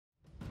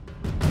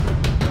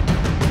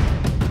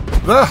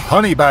The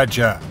honey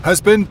badger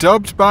has been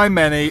dubbed by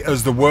many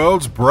as the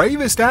world's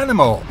bravest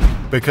animal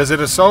because it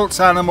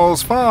assaults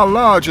animals far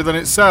larger than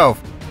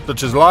itself,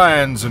 such as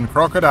lions and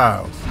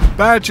crocodiles.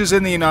 Badgers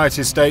in the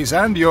United States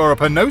and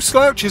Europe are no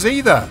slouches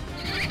either.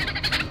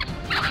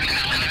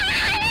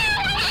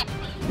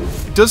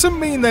 Doesn't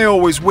mean they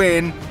always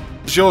win,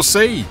 as you'll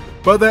see,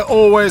 but they're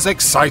always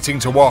exciting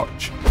to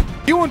watch.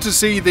 If you want to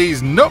see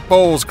these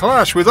nutballs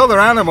clash with other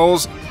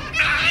animals,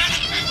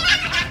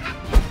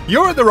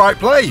 you're at the right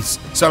place,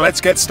 so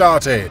let's get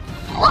started.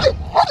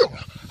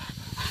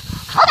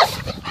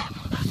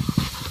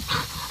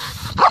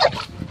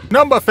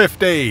 Number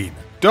 15.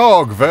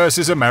 Dog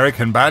versus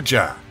American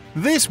badger.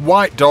 This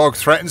white dog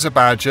threatens a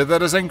badger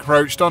that has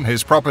encroached on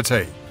his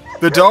property.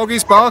 The dog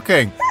is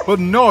barking, but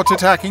not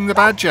attacking the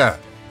badger.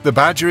 The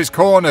badger is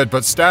cornered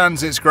but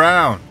stands its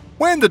ground.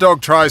 When the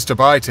dog tries to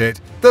bite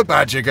it, the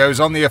badger goes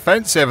on the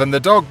offensive and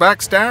the dog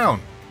backs down.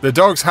 The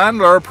dog's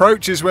handler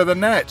approaches with a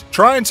net,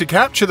 trying to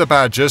capture the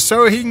badger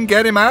so he can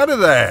get him out of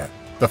there.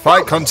 The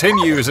fight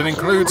continues and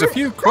includes a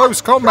few close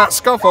combat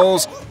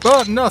scuffles,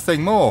 but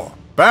nothing more.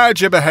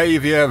 Badger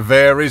behavior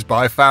varies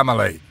by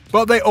family,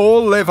 but they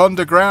all live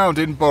underground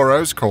in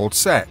burrows called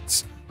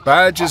setts.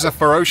 Badgers are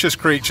ferocious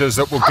creatures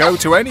that will go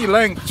to any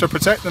length to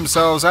protect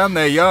themselves and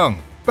their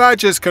young.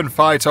 Badgers can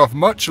fight off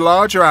much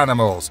larger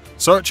animals,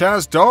 such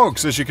as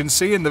dogs, as you can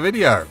see in the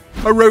video.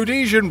 A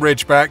Rhodesian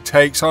Ridgeback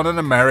takes on an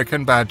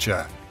American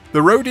badger.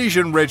 The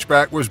Rhodesian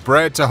Ridgeback was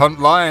bred to hunt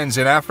lions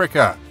in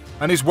Africa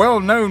and is well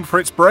known for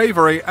its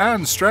bravery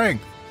and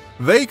strength.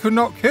 They could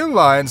not kill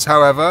lions,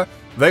 however.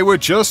 They were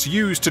just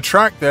used to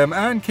track them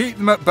and keep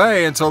them at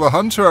bay until the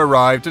hunter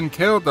arrived and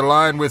killed the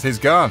lion with his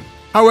gun.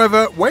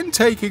 However, when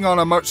taking on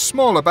a much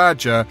smaller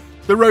badger,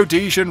 the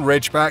Rhodesian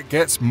Ridgeback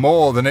gets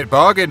more than it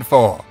bargained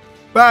for.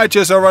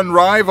 Badgers are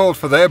unrivaled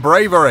for their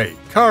bravery,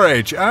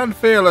 courage, and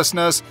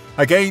fearlessness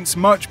against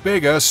much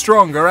bigger,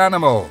 stronger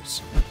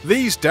animals.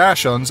 These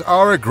Dachshunds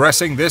are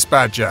aggressing this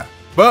badger,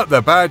 but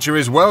the badger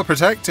is well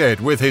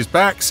protected with his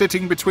back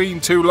sitting between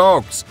two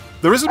logs.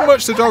 There isn't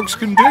much the dogs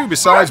can do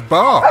besides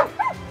bark.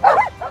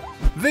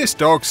 This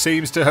dog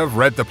seems to have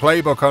read the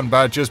playbook on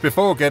badgers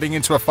before getting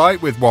into a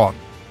fight with one.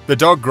 The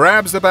dog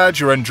grabs the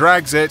badger and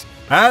drags it,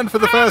 and for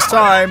the first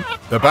time,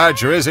 the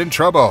badger is in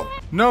trouble.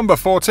 Number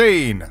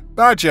 14.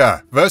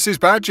 Badger versus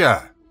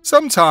badger.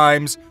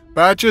 Sometimes,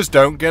 badgers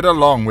don't get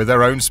along with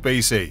their own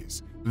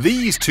species.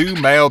 These two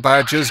male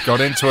badgers got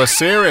into a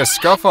serious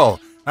scuffle,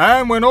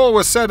 and when all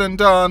was said and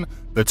done,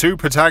 the two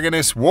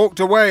protagonists walked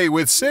away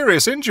with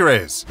serious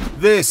injuries.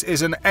 This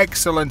is an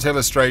excellent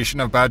illustration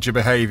of badger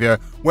behavior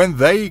when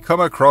they come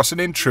across an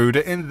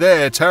intruder in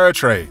their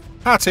territory.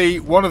 Hattie,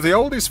 one of the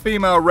oldest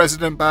female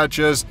resident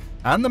badgers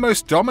and the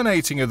most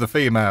dominating of the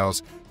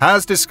females,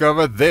 has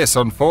discovered this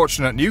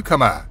unfortunate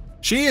newcomer.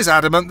 She is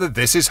adamant that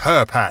this is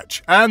her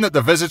patch and that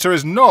the visitor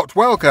is not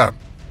welcome.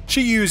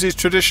 She uses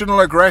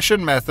traditional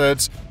aggression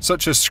methods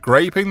such as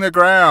scraping the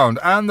ground,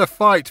 and the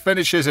fight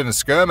finishes in a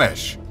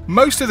skirmish.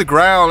 Most of the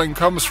growling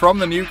comes from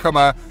the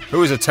newcomer,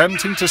 who is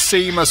attempting to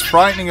seem as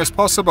frightening as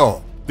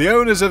possible. The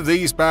owners of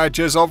these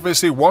badgers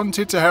obviously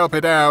wanted to help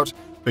it out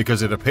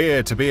because it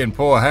appeared to be in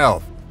poor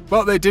health,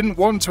 but they didn't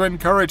want to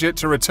encourage it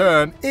to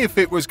return if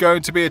it was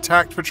going to be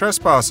attacked for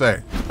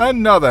trespassing.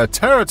 Another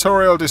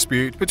territorial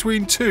dispute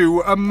between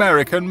two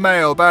American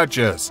male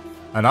badgers.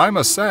 And I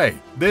must say,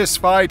 this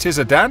fight is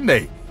a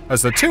dandy,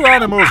 as the two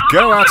animals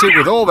go at it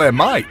with all their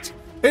might.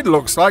 It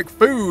looks like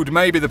food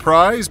may be the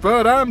prize,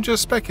 but I'm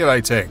just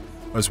speculating,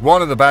 as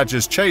one of the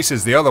badgers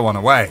chases the other one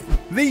away.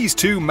 These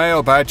two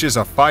male badgers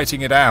are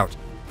fighting it out,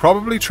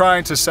 probably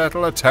trying to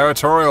settle a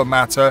territorial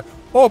matter,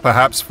 or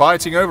perhaps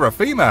fighting over a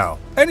female.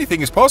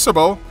 Anything is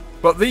possible,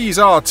 but these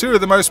are two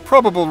of the most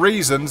probable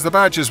reasons the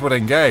badgers would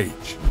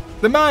engage.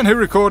 The man who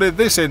recorded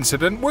this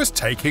incident was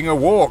taking a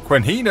walk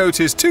when he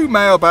noticed two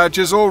male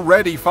badgers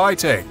already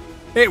fighting.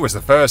 It was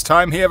the first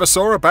time he ever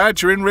saw a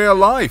badger in real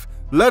life,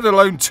 let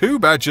alone two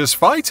badgers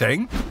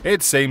fighting.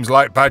 It seems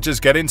like badgers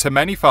get into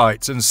many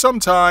fights, and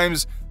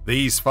sometimes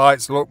these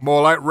fights look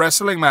more like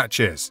wrestling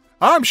matches.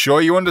 I'm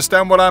sure you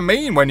understand what I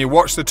mean when you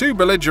watch the two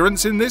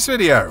belligerents in this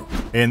video.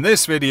 In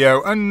this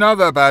video,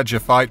 another badger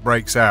fight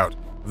breaks out,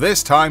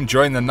 this time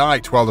during the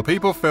night while the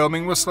people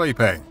filming were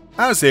sleeping.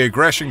 As the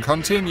aggression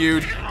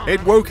continued,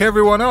 it woke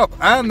everyone up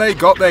and they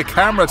got their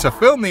camera to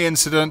film the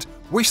incident,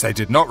 which they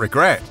did not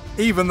regret,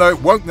 even though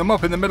it woke them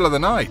up in the middle of the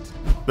night.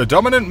 The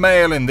dominant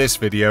male in this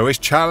video is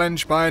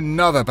challenged by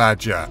another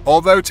badger,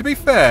 although to be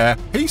fair,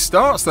 he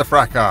starts the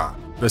fracas.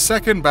 The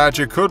second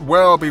badger could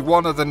well be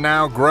one of the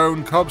now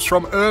grown cubs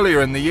from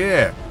earlier in the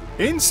year.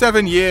 In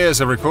 7 years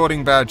of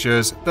recording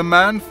badgers, the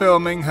man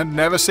filming had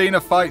never seen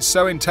a fight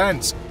so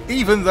intense,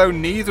 even though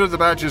neither of the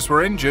badgers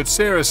were injured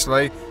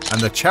seriously, and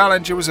the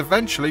challenger was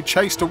eventually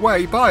chased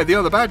away by the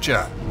other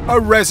badger. A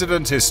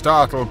resident is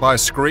startled by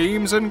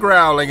screams and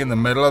growling in the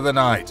middle of the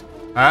night,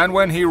 and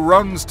when he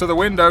runs to the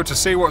window to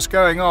see what's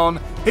going on,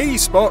 he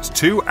spots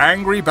two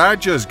angry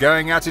badgers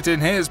going at it in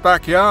his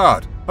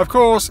backyard. Of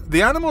course,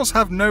 the animals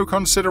have no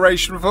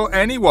consideration for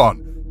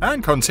anyone,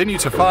 and continue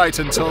to fight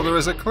until there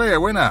is a clear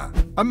winner.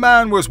 A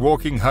man was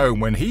walking home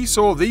when he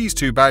saw these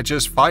two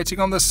badgers fighting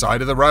on the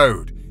side of the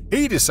road.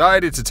 He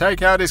decided to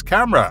take out his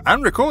camera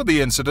and record the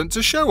incident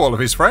to show all of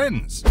his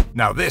friends.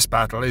 Now this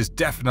battle is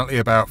definitely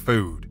about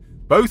food.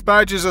 Both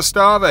badgers are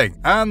starving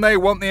and they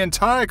want the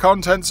entire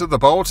contents of the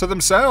bowl to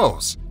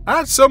themselves.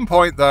 At some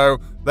point though,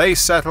 they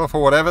settle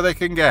for whatever they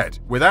can get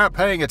without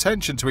paying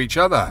attention to each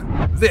other.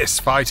 This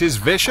fight is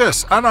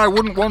vicious and I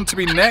wouldn't want to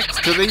be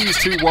next to these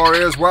two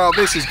warriors while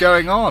this is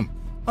going on.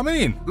 I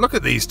mean, look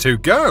at these two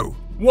go.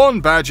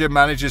 One badger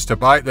manages to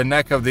bite the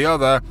neck of the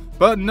other,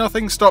 but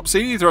nothing stops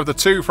either of the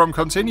two from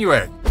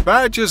continuing.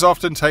 Badgers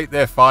often take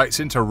their fights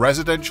into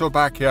residential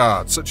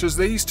backyards such as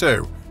these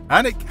two,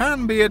 and it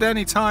can be at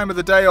any time of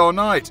the day or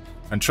night.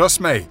 And trust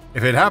me,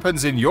 if it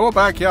happens in your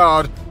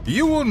backyard,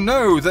 you will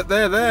know that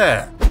they're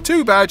there.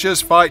 Two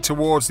badgers fight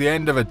towards the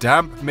end of a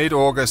damp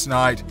mid-August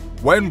night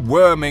when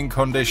worming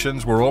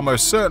conditions were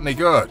almost certainly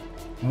good.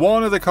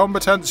 One of the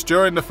combatants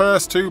during the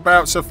first two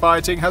bouts of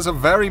fighting has a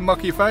very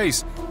mucky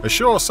face, a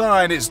sure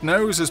sign its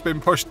nose has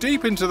been pushed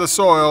deep into the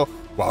soil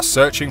while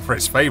searching for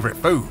its favourite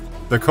food.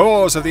 The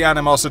cause of the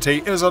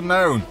animosity is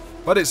unknown,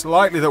 but it's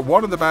likely that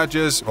one of the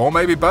badgers, or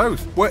maybe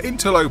both, were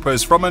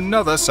interlopers from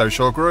another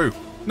social group.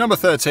 Number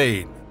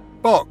 13.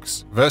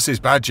 Fox versus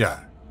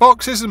Badger.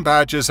 Foxes and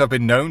badgers have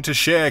been known to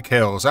share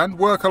kills and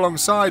work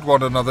alongside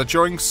one another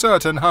during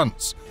certain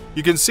hunts.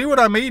 You can see what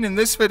I mean in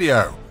this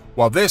video.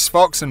 While this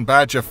fox and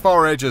badger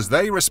forage as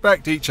they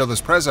respect each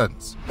other's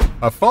presence.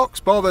 A fox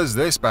bothers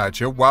this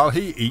badger while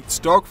he eats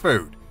dog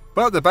food,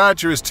 but the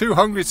badger is too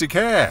hungry to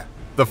care.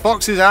 The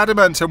fox is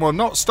adamant and will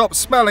not stop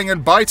smelling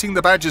and biting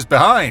the badger's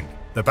behind.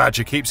 The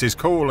badger keeps his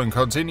cool and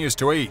continues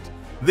to eat.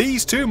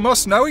 These two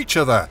must know each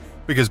other,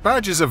 because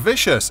badgers are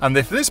vicious, and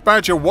if this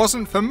badger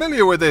wasn't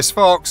familiar with this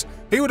fox,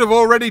 he would have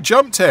already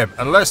jumped him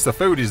unless the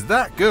food is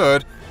that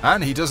good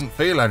and he doesn't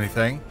feel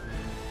anything.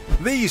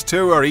 These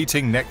two are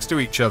eating next to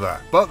each other,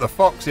 but the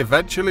fox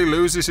eventually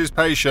loses his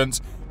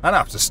patience and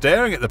after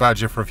staring at the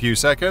badger for a few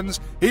seconds,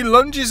 he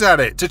lunges at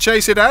it to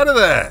chase it out of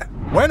there.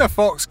 When a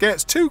fox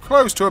gets too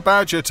close to a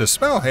badger to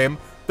smell him,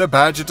 the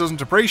badger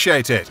doesn't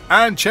appreciate it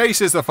and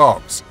chases the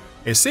fox.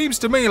 It seems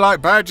to me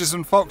like badgers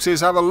and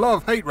foxes have a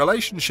love-hate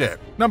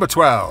relationship. Number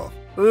 12.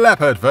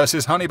 Leopard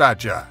versus honey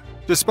badger.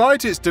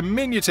 Despite its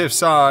diminutive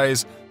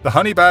size, the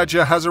honey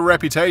badger has a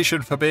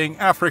reputation for being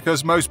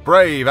Africa's most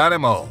brave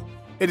animal.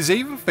 It is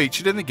even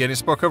featured in the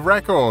Guinness Book of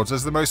Records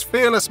as the most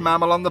fearless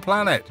mammal on the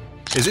planet.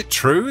 Is it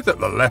true that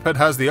the leopard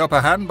has the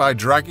upper hand by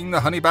dragging the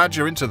honey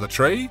badger into the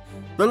tree?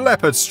 The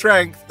leopard's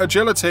strength,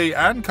 agility,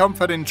 and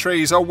comfort in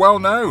trees are well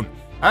known,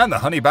 and the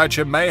honey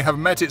badger may have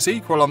met its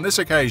equal on this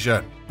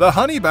occasion. The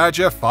honey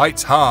badger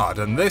fights hard,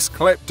 and this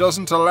clip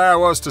doesn't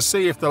allow us to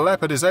see if the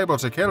leopard is able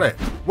to kill it.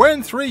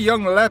 When three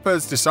young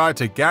leopards decide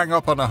to gang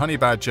up on a honey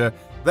badger,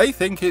 they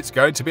think it's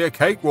going to be a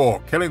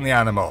cakewalk killing the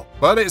animal,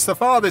 but it's the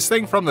farthest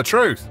thing from the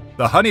truth.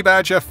 The honey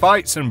badger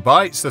fights and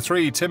bites the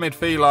three timid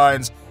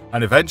felines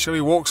and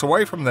eventually walks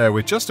away from there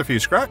with just a few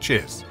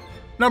scratches.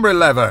 Number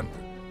 11.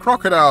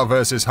 Crocodile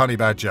versus honey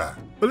badger.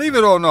 Believe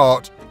it or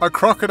not, a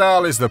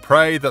crocodile is the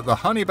prey that the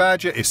honey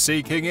badger is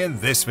seeking in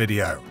this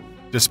video.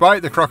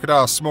 Despite the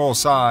crocodile's small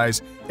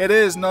size, it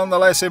is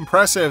nonetheless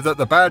impressive that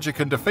the badger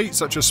can defeat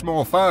such a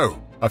small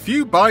foe. A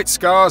few bite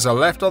scars are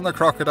left on the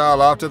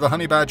crocodile after the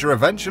honey badger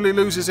eventually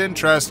loses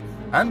interest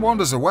and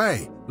wanders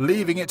away,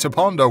 leaving it to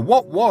ponder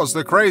what was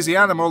the crazy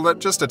animal that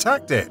just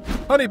attacked it.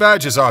 Honey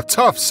badgers are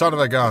tough son of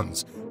a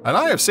guns, and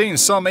I have seen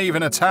some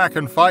even attack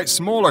and fight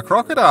smaller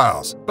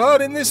crocodiles.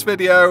 But in this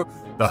video,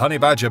 the honey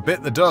badger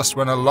bit the dust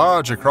when a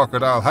larger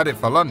crocodile had it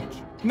for lunch.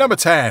 Number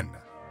 10.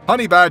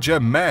 Honey badger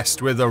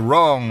messed with the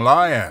wrong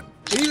lion.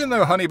 Even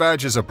though honey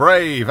badgers are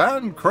brave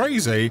and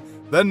crazy,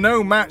 they're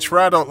no match for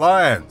adult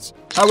lions.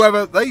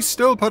 However, they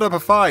still put up a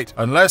fight,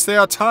 unless they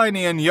are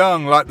tiny and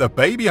young like the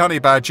baby honey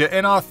badger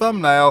in our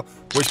thumbnail,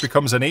 which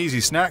becomes an easy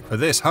snack for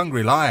this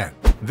hungry lion.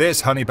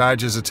 This honey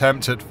badger's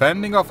attempt at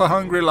fending off a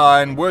hungry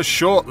lion was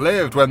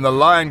short-lived when the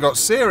lion got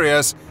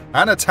serious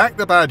and attacked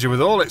the badger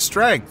with all its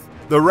strength.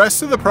 The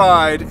rest of the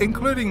pride,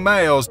 including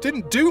males,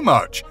 didn't do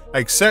much,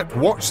 except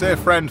watch their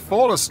friend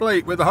fall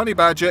asleep with the honey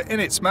badger in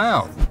its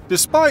mouth.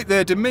 Despite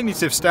their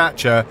diminutive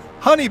stature,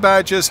 honey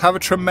badgers have a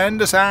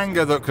tremendous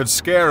anger that could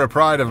scare a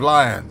pride of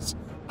lions.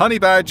 Honey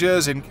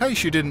badgers, in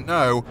case you didn't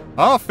know,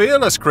 are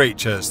fearless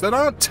creatures that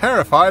aren't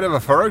terrified of a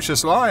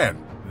ferocious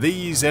lion.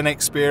 These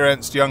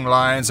inexperienced young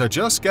lions are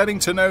just getting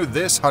to know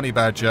this honey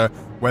badger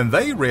when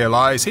they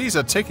realize he's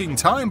a ticking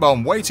time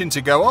bomb waiting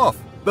to go off.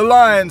 The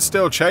lions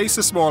still chase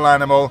the small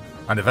animal,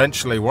 and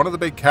eventually one of the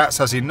big cats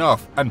has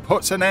enough and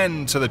puts an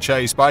end to the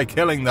chase by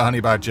killing the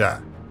honey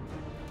badger.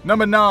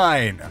 Number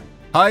 9.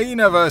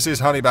 Hyena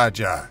versus honey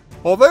badger.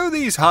 Although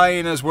these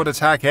hyenas would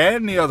attack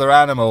any other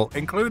animal,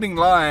 including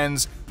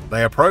lions,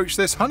 they approach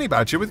this honey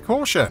badger with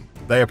caution.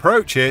 They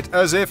approach it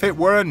as if it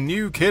were a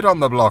new kid on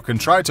the block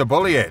and try to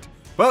bully it.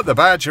 But the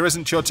badger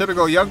isn't your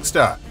typical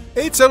youngster.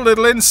 It's a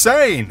little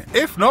insane,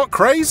 if not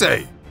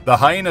crazy. The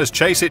hyenas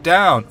chase it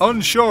down,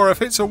 unsure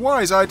if it's a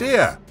wise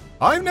idea.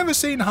 I've never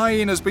seen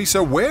hyenas be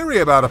so wary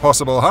about a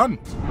possible hunt.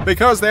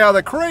 Because they are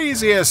the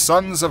craziest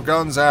sons of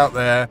guns out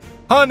there,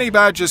 honey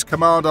badgers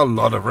command a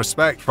lot of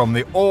respect from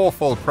the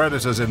awful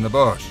predators in the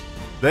bush.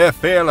 They're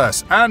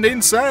fearless and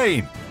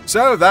insane,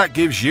 so that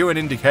gives you an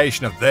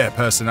indication of their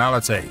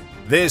personality.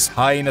 This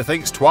hyena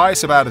thinks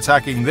twice about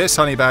attacking this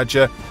honey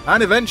badger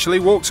and eventually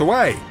walks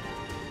away.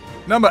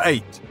 Number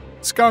 8.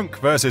 Skunk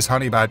versus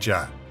honey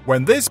badger.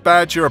 When this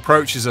badger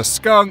approaches a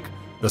skunk,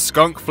 the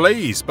skunk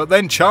flees, but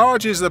then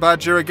charges the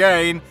badger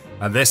again,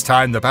 and this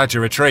time the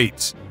badger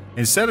retreats.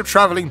 Instead of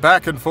traveling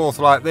back and forth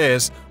like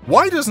this,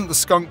 why doesn't the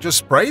skunk just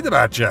spray the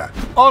badger?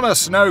 On a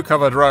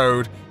snow-covered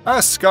road,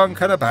 a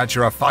skunk and a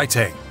badger are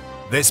fighting.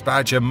 This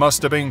badger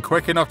must have been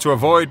quick enough to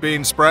avoid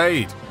being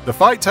sprayed. The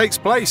fight takes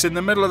place in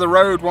the middle of the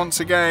road once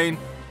again,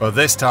 but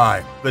this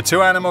time, the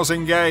two animals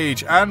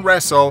engage and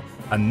wrestle,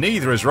 and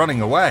neither is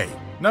running away.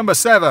 Number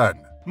 7.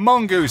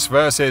 Mongoose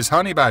versus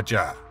honey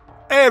badger.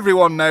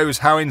 Everyone knows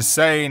how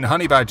insane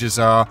honey badgers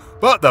are,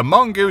 but the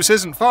mongoose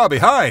isn't far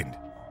behind.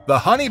 The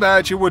honey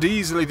badger would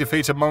easily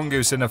defeat a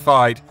mongoose in a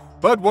fight,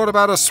 but what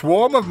about a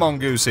swarm of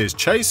mongooses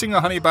chasing a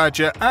honey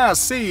badger as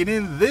seen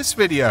in this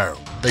video?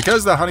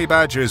 Because the honey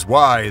badger is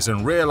wise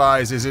and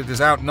realizes it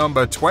is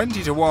outnumbered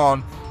 20 to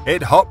 1,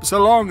 it hops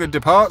along and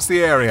departs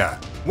the area.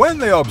 When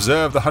they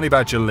observe the honey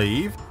badger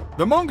leave,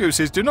 the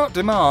mongooses do not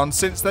demand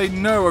since they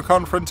know a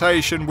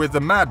confrontation with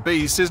the mad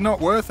beast is not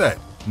worth it.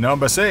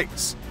 Number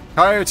 6.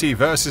 Coyote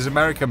versus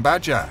American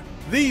badger.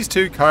 These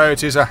two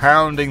coyotes are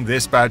hounding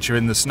this badger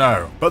in the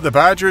snow, but the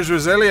badger is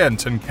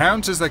resilient and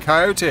counters the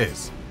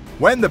coyotes.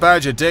 When the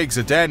badger digs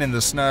a den in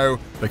the snow,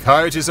 the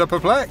coyotes are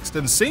perplexed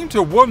and seem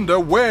to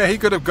wonder where he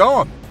could have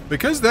gone.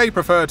 Because they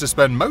prefer to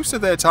spend most of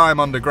their time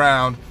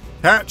underground,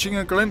 catching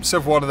a glimpse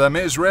of one of them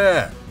is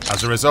rare.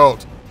 As a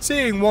result,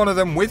 seeing one of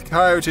them with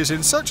coyotes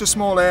in such a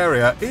small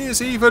area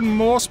is even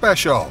more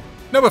special.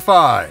 Number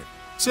 5.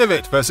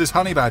 Civet versus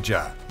honey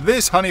badger.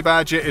 This honey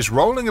badger is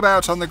rolling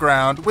about on the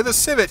ground with a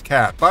civet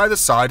cat by the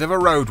side of a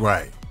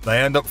roadway.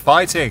 They end up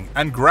fighting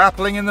and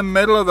grappling in the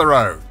middle of the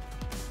road.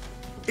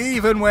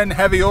 Even when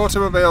heavy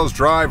automobiles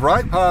drive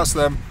right past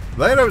them,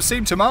 they don't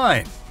seem to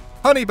mind.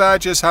 Honey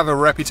badgers have a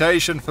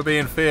reputation for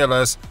being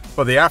fearless,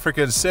 but the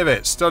African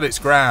civet stood its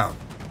ground.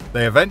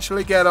 They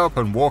eventually get up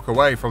and walk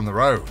away from the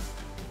road.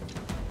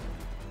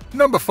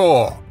 Number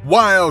 4.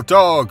 Wild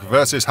dog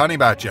versus honey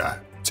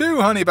badger.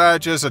 Two honey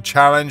badgers are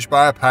challenged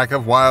by a pack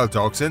of wild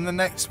dogs in the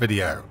next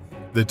video.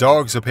 The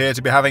dogs appear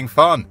to be having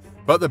fun,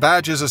 but the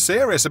badgers are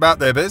serious about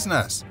their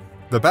business.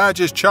 The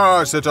badgers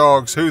charge the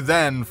dogs, who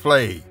then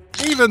flee.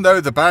 Even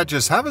though the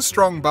badgers have a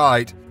strong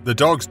bite, the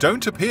dogs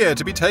don't appear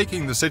to be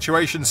taking the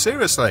situation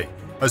seriously,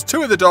 as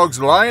two of the dogs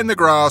lie in the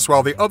grass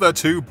while the other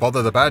two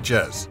bother the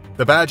badgers.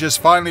 The badgers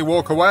finally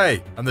walk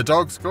away, and the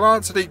dogs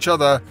glance at each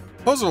other,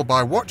 puzzled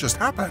by what just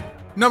happened.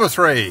 Number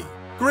 3.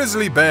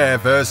 Grizzly bear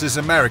versus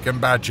American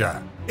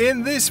badger.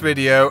 In this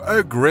video,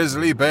 a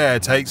grizzly bear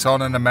takes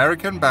on an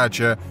American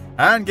badger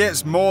and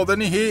gets more than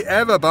he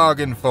ever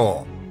bargained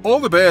for. All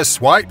the bear's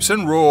swipes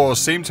and roars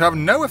seem to have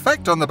no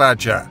effect on the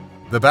badger.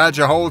 The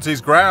badger holds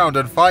his ground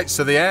and fights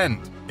to the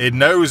end. It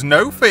knows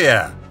no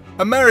fear.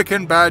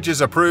 American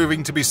badgers are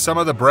proving to be some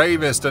of the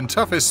bravest and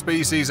toughest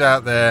species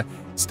out there,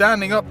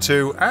 standing up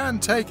to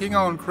and taking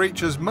on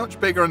creatures much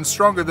bigger and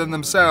stronger than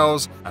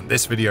themselves, and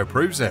this video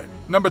proves it.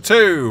 Number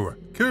 2.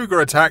 Cougar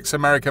attacks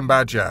American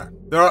badger.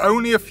 There are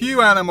only a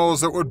few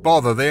animals that would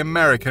bother the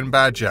American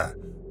badger.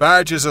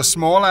 Badgers are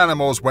small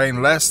animals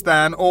weighing less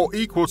than or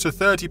equal to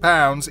 30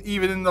 pounds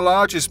even in the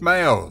largest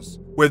males.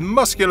 With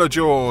muscular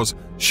jaws,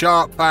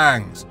 sharp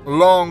fangs,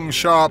 long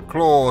sharp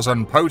claws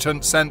and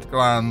potent scent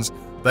glands,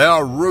 they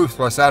are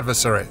ruthless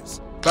adversaries.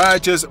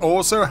 Badgers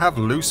also have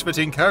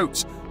loose-fitting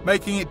coats,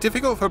 making it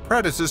difficult for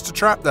predators to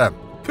trap them.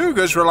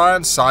 Cougars rely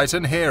on sight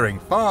and hearing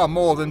far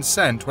more than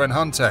scent when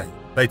hunting.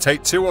 They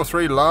take 2 or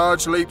 3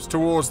 large leaps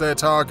towards their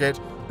target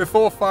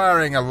before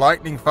firing a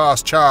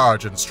lightning-fast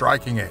charge and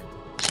striking it.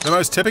 The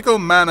most typical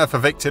manner for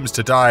victims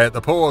to die at the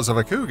paws of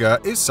a cougar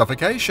is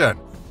suffocation,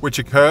 which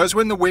occurs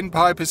when the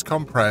windpipe is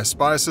compressed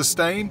by a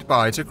sustained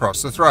bite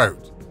across the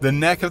throat. The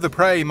neck of the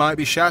prey might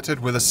be shattered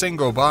with a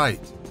single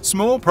bite.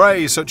 Small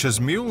prey such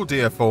as mule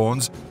deer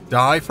fawns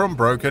die from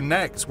broken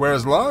necks,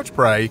 whereas large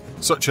prey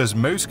such as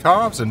moose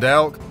calves and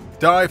elk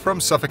die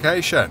from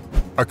suffocation.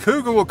 A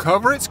cougar will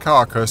cover its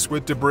carcass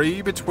with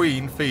debris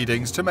between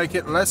feedings to make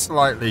it less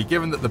likely,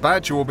 given that the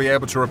badger will be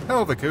able to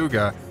repel the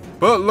cougar.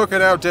 But look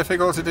at how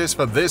difficult it is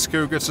for this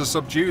cougar to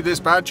subdue this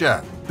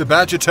badger. The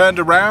badger turned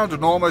around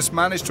and almost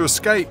managed to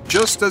escape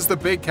just as the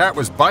big cat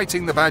was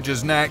biting the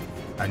badger's neck,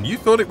 and you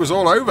thought it was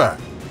all over.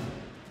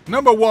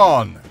 Number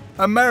 1.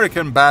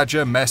 American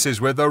badger messes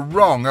with the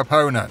wrong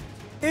opponent.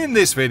 In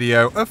this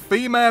video, a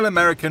female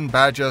American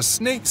badger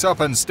sneaks up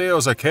and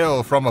steals a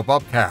kill from a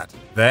bobcat.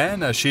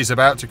 Then, as she's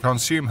about to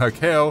consume her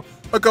kill,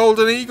 a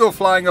golden eagle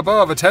flying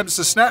above attempts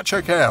to snatch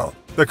her kill.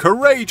 The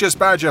courageous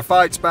badger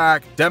fights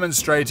back,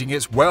 demonstrating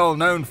its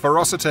well-known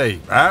ferocity,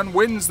 and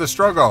wins the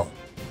struggle.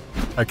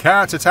 A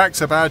cat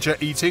attacks a badger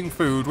eating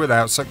food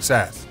without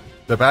success.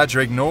 The badger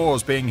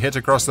ignores being hit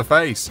across the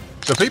face.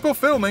 The people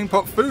filming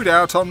put food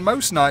out on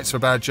most nights for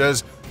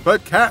badgers,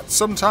 but cats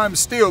sometimes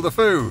steal the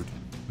food.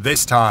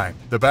 This time,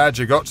 the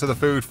badger got to the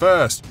food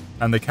first,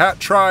 and the cat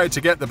tried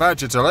to get the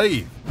badger to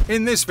leave.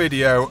 In this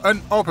video,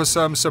 an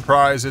opossum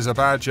surprises a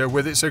badger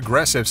with its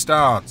aggressive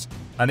stance,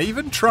 and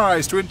even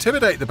tries to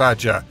intimidate the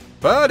badger,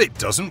 but it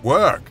doesn't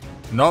work.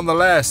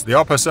 Nonetheless, the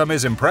opossum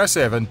is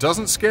impressive and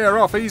doesn't scare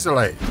off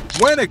easily.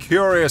 When a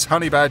curious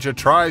honey badger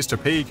tries to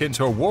peek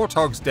into a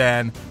warthog's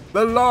den,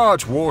 the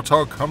large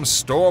warthog comes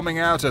storming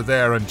out of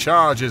there and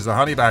charges the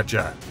honey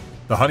badger.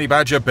 The honey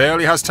badger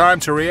barely has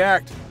time to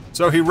react,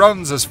 so he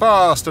runs as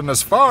fast and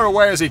as far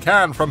away as he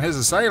can from his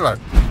assailant.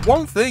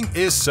 One thing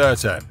is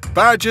certain,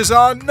 badgers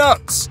are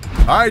nuts!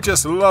 I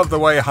just love the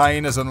way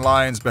hyenas and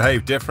lions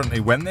behave differently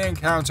when they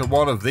encounter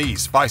one of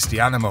these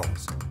feisty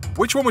animals.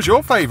 Which one was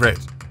your favourite?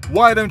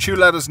 Why don't you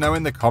let us know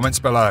in the comments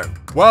below?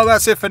 Well,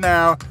 that's it for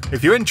now.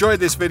 If you enjoyed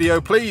this video,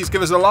 please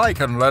give us a like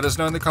and let us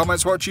know in the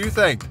comments what you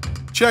think.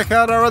 Check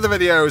out our other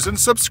videos and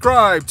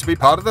subscribe to be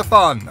part of the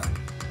fun.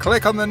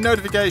 Click on the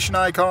notification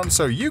icon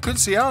so you can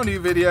see our new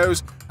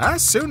videos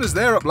as soon as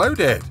they're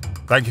uploaded.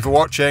 Thank you for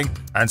watching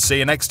and see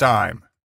you next time.